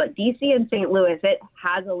XFL. But DC and St. Louis, it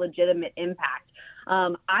has a legitimate impact.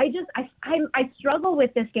 I struggle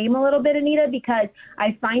with this game a little bit, Anita, because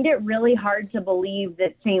I find it really hard to believe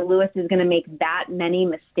that St. Louis is going to make that many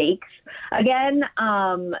mistakes again.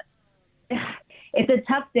 It's a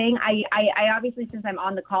tough thing. I obviously, since I'm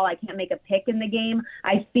on the call, I can't make a pick in the game.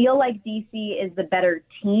 I feel like DC is the better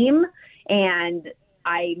team, and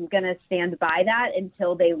I'm going to stand by that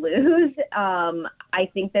until they lose. I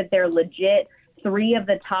think that they're legit. 3 of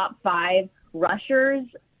the top 5 rushers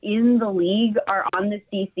in the league are on this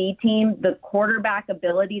DC team. The quarterback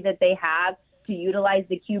ability that they have to utilize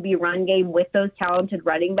the QB run game with those talented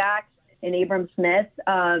running backs and Abram Smith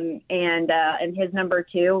and his number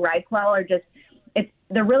 2, Reichwell, are just,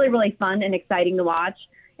 they're really, really fun and exciting to watch.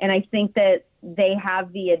 And I think that they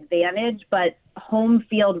have the advantage, but home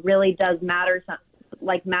field really does matter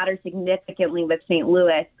significantly with St.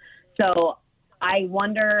 Louis. So I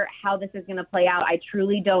wonder how this is going to play out. I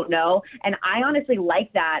truly don't know. And I honestly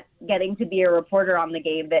like that, getting to be a reporter on the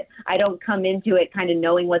game, that I don't come into it kind of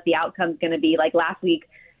knowing what the outcome's going to be. Like last week,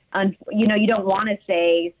 you don't want to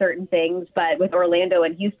say certain things, but with Orlando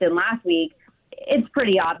and Houston last week, it's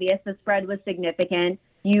pretty obvious the spread was significant.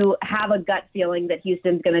 You have a gut feeling that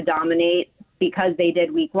Houston's going to dominate because they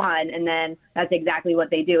did week 1, and then that's exactly what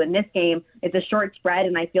they do. In this game, it's a short spread,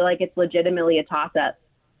 and I feel like it's legitimately a toss-up.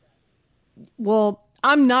 Well,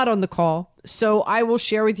 I'm not on the call, so I will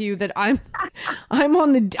share with you that I'm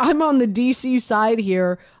on the DC side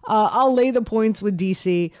here. I'll lay the points with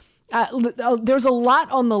DC. There's a lot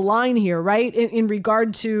on the line here, right? In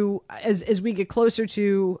regard to as we get closer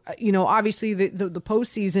to obviously the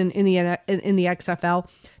postseason in the XFL.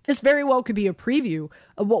 This very well could be a preview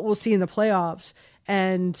of what we'll see in the playoffs.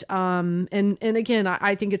 And again,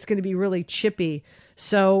 I think it's going to be really chippy.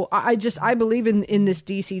 So I believe in this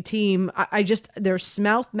DC team. They're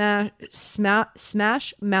smash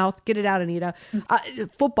mouth. Get it out, Anita.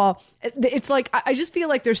 Football. It's like, I just feel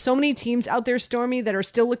like there's so many teams out there, Stormy, that are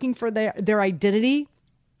still looking for their identity.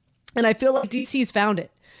 And I feel like DC's found it.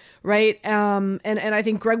 right? And I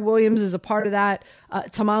think Greg Williams is a part of that.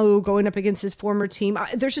 Tamalu going up against his former team.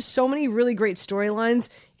 There's just so many really great storylines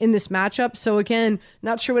in this matchup. So again,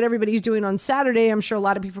 not sure what everybody's doing on Saturday. I'm sure a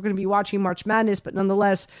lot of people are going to be watching March Madness, but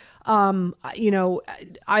nonetheless, I'm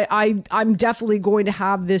definitely going to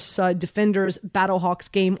have this Defenders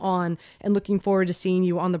Battlehawks game on, and looking forward to seeing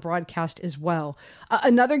you on the broadcast as well.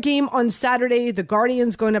 Another game on Saturday, the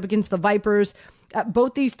Guardians going up against the Vipers.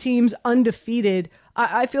 Both these teams undefeated.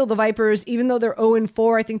 I feel the Vipers, even though they're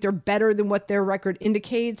 0-4, I think they're better than what their record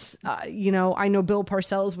indicates. I know Bill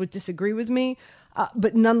Parcells would disagree with me,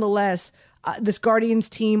 but nonetheless, this Guardians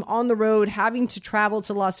team on the road, having to travel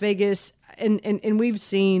to Las Vegas, and we've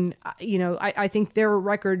seen, I think their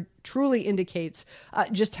record truly indicates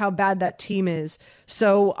just how bad that team is.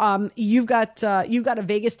 So you've got a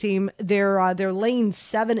Vegas team. They're laying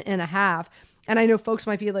 7.5. And I know folks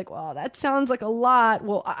might be like, well, that sounds like a lot.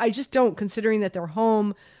 Well, I just don't, considering that they're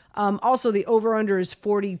home. Also, the over-under is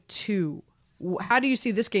 42. How do you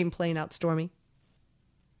see this game playing out, Stormy?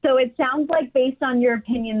 So it sounds like, based on your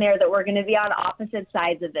opinion there, that we're going to be on opposite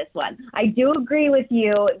sides of this one. I do agree with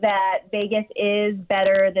you that Vegas is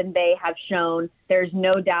better than they have shown. There's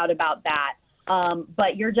no doubt about that.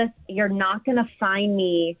 But you're not going to find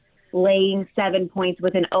me laying 7 points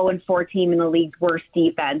with an 0-4 team in the league's worst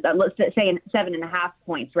defense. Let's say 7.5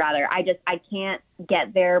 points, rather. I can't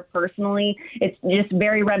get there personally. It's just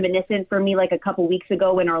very reminiscent for me, like a couple weeks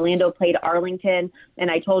ago when Orlando played Arlington,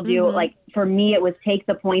 and I told you, like, for me, it was take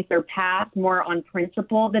the points or pass, more on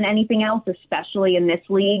principle than anything else, especially in this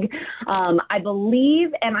league. I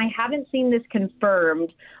believe, and I haven't seen this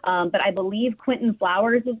confirmed, but I believe Quentin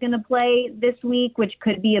Flowers is going to play this week, which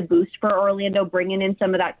could be a boost for Orlando, bringing in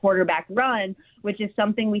some of that quarterback run, which is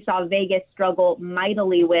something we saw Vegas struggle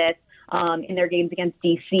mightily with in their games against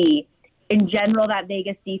DC. In general, that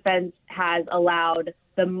Vegas defense has allowed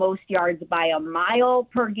the most yards by a mile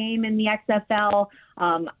per game in the XFL.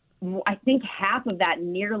 I think half of that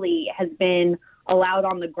nearly has been allowed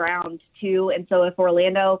on the ground, too. And so if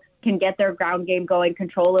Orlando can get their ground game going,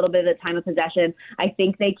 control a little bit of the time of possession, I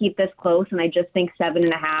think they keep this close. And I just think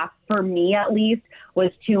 7.5, for me at least,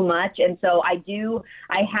 was too much. And so I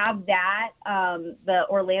have that, the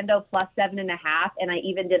Orlando plus 7.5, and I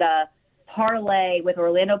even did a parlay with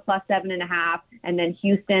Orlando plus 7.5, and then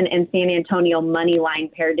Houston and San Antonio money line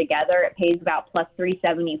paired together. It pays about plus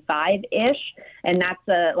 375 ish, and that's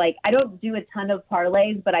I don't do a ton of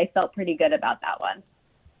parlays, but I felt pretty good about that one.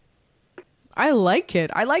 I like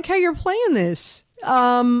it. I like how you're playing this.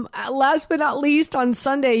 Last but not least, on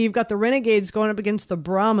Sunday, you've got the Renegades going up against the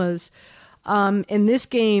Brahmas. In this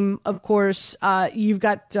game, of course, you've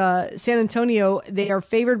got San Antonio. They are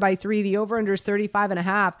favored by 3. The over-under is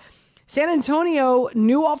 35.5. San Antonio,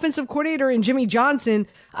 new offensive coordinator in Jimmy Johnson.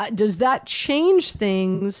 Does that change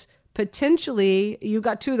things potentially? You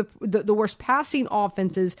got two of the worst passing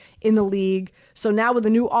offenses in the league. So now with a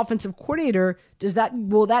new offensive coordinator,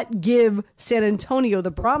 will that give San Antonio,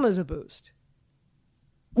 the Brahmas, a boost?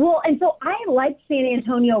 Well, and so I like San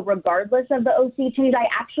Antonio regardless of the OC change. I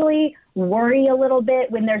actually worry a little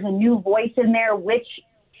bit when there's a new voice in there, which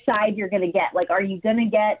side you're going to get. Like, are you going to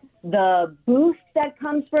get the boost that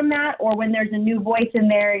comes from that? Or when there's a new voice in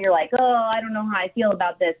there, you're like, oh, I don't know how I feel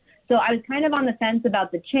about this. So I was kind of on the fence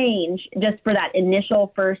about the change just for that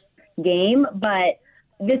initial first game. But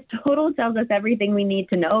this total tells us everything we need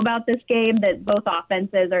to know about this game, that both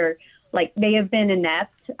offenses are, they have been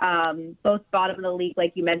inept, both bottom of the league,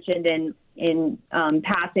 like you mentioned, in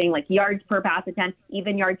passing, yards per pass attempt,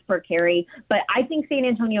 even yards per carry. But I think San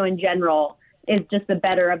Antonio in general is just the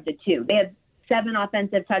better of the two. They have 7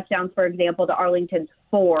 offensive touchdowns, for example, to Arlington's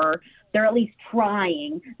 4. They're at least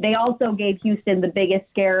trying. They also gave Houston the biggest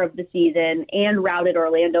scare of the season and routed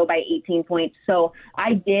Orlando by 18 points. So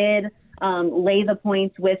I did lay the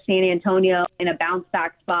points with San Antonio in a bounce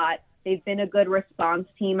back spot. They've been a good response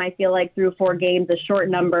team, I feel like, through 4 games, a short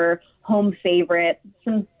number, home favorite,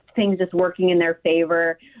 some things just working in their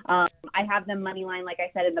favor. I have them money line, like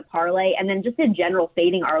I said, in the parlay. And then just in general,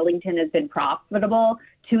 fading Arlington has been profitable,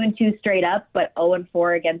 2-2 straight up, but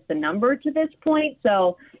 0-4 against the number to this point.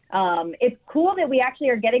 So it's cool that we actually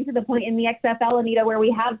are getting to the point in the XFL, Anita, where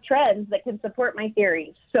we have trends that can support my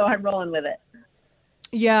theories. So I'm rolling with it.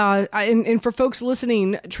 Yeah, and for folks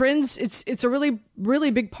listening, trends, it's a really,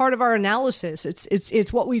 really big part of our analysis.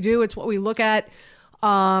 It's what we do. It's what we look at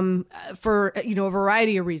for, a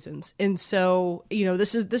variety of reasons. And so,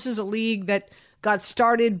 this is a league that got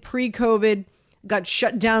started pre-COVID, got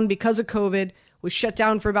shut down because of COVID, was shut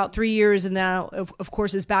down for about 3 years, and now, of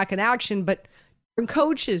course, is back in action. But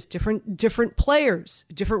coaches, different players,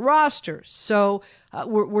 different rosters. So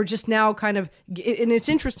we're just now kind of, and it's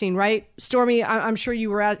interesting, right? Stormy, I'm sure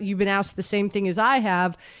you've been asked the same thing as I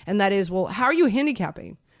have, and that is, well, how are you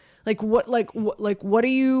handicapping? What do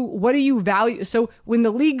you value? So when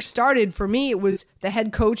the league started, for me, it was the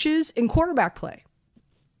head coaches and quarterback play.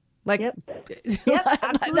 Yep,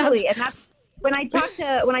 absolutely. And that's when I talk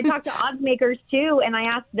to odds makers too, and I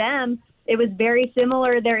ask them, it was very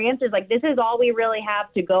similar. Their answers, like, this is all we really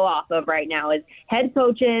have to go off of right now is head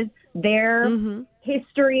coaches, their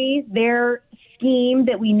history, their scheme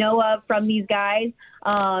that we know of from these guys,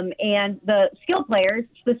 and the skill players,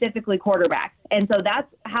 specifically quarterbacks. And so that's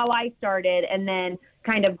how I started. And then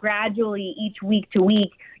kind of gradually each week to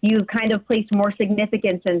week, you kind of placed more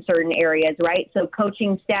significance in certain areas, right? So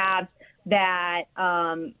coaching staffs that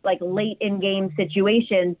like late in game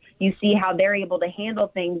situations, you see how they're able to handle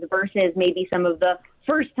things versus maybe some of the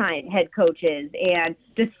first time head coaches, and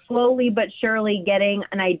just slowly but surely getting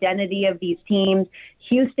an identity of these teams.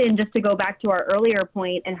 Houston, just to go back to our earlier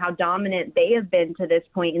point and how dominant they have been to this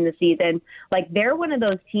point in the season, like they're one of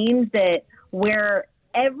those teams that where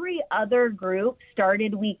every other group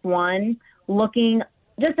started week one looking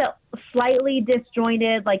just a slightly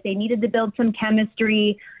disjointed, like they needed to build some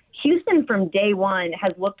chemistry. Houston from day one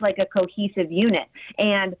has looked like a cohesive unit,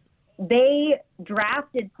 and they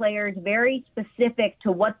drafted players very specific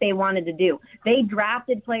to what they wanted to do. They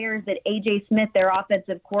drafted players that A.J. Smith, their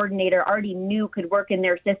offensive coordinator, already knew could work in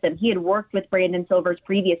their system. He had worked with Brandon Silvers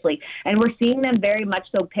previously, and we're seeing them very much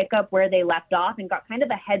so pick up where they left off and got kind of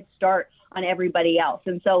a head start on everybody else.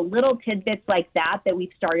 And so little tidbits like that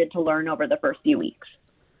we've started to learn over the first few weeks.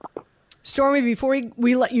 Stormy, before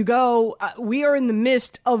we let you go, we are in the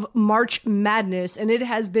midst of March Madness, and it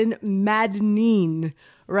has been maddening,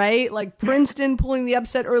 right? Like Princeton pulling the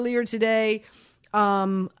upset earlier today.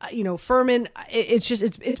 Furman.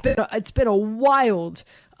 It's been a wild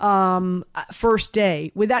first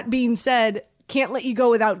day. With that being said, can't let you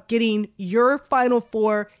go without getting your Final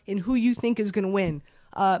Four and who you think is going to win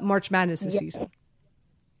March Madness this season.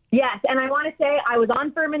 Yes, and I want to say I was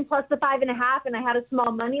on Furman plus the 5.5, and I had a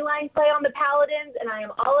small money line play on the Paladins, and I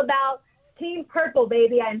am all about Team Purple,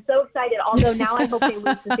 baby. I am so excited, although now I hope they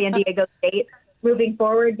lose to San Diego State moving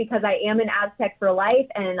forward, because I am an Aztec for life,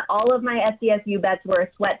 and all of my SDSU bets were a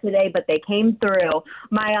sweat today, but they came through.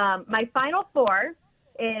 My Final Four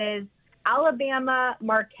is Alabama,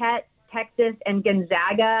 Marquette, Texas, and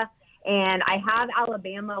Gonzaga, and I have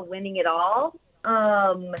Alabama winning it all.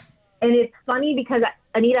 And it's funny because,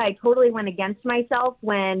 Anita, I totally went against myself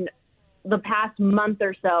when the past month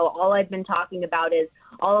or so, all I've been talking about is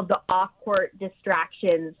all of the off-court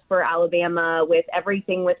distractions for Alabama with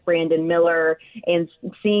everything with Brandon Miller, and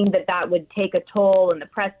seeing that would take a toll in the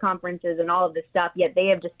press conferences and all of this stuff, yet they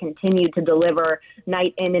have just continued to deliver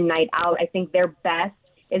night in and night out. I think their best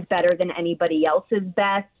is better than anybody else's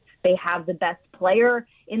best. They have the best player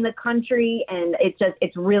in the country, and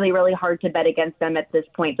it's really, really hard to bet against them at this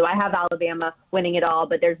point. So I have Alabama winning it all,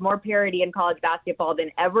 but there's more parity in college basketball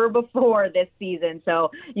than ever before this season.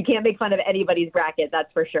 So you can't make fun of anybody's bracket,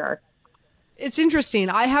 that's for sure. It's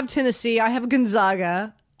interesting. I have Tennessee. I have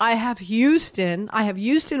Gonzaga. I have Houston. I have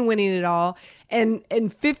Houston winning it all. And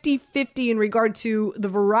 50-50 in regard to the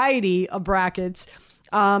variety of brackets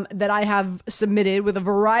that I have submitted with a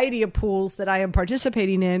variety of pools that I am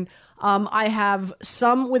participating in. I have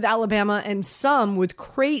some with Alabama and some with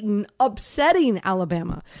Creighton upsetting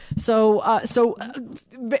Alabama. So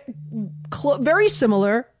very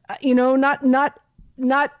similar, not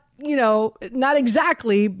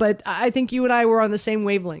exactly, but I think you and I were on the same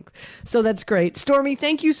wavelength. So that's great. Stormy,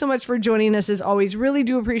 thank you so much for joining us as always. Really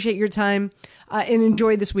do appreciate your time and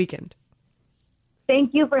enjoy this weekend.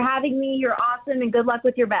 Thank you for having me. You're awesome, and good luck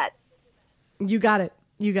with your bets. You got it.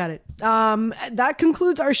 That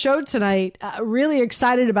concludes our show tonight. Really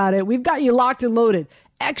excited about it. We've got you locked and loaded.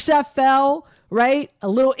 XFL, right? A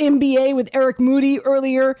little NBA with Eric Moody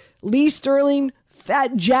earlier. Lee Sterling,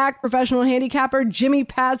 Fat Jack, professional handicapper. Jimmy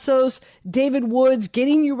Patsos, David Woods,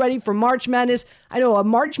 getting you ready for March Madness. I know, a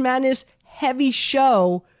March Madness heavy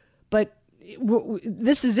show, but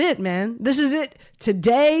this is it, man. This is it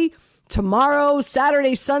today, tomorrow,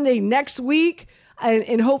 Saturday, Sunday, next week.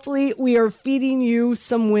 And hopefully we are feeding you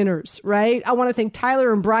some winners, right? I want to thank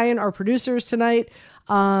Tyler and Brian, our producers tonight.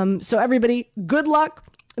 So everybody, good luck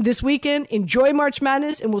this weekend. Enjoy March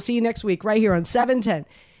Madness, and we'll see you next week right here on 710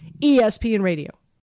 ESPN Radio.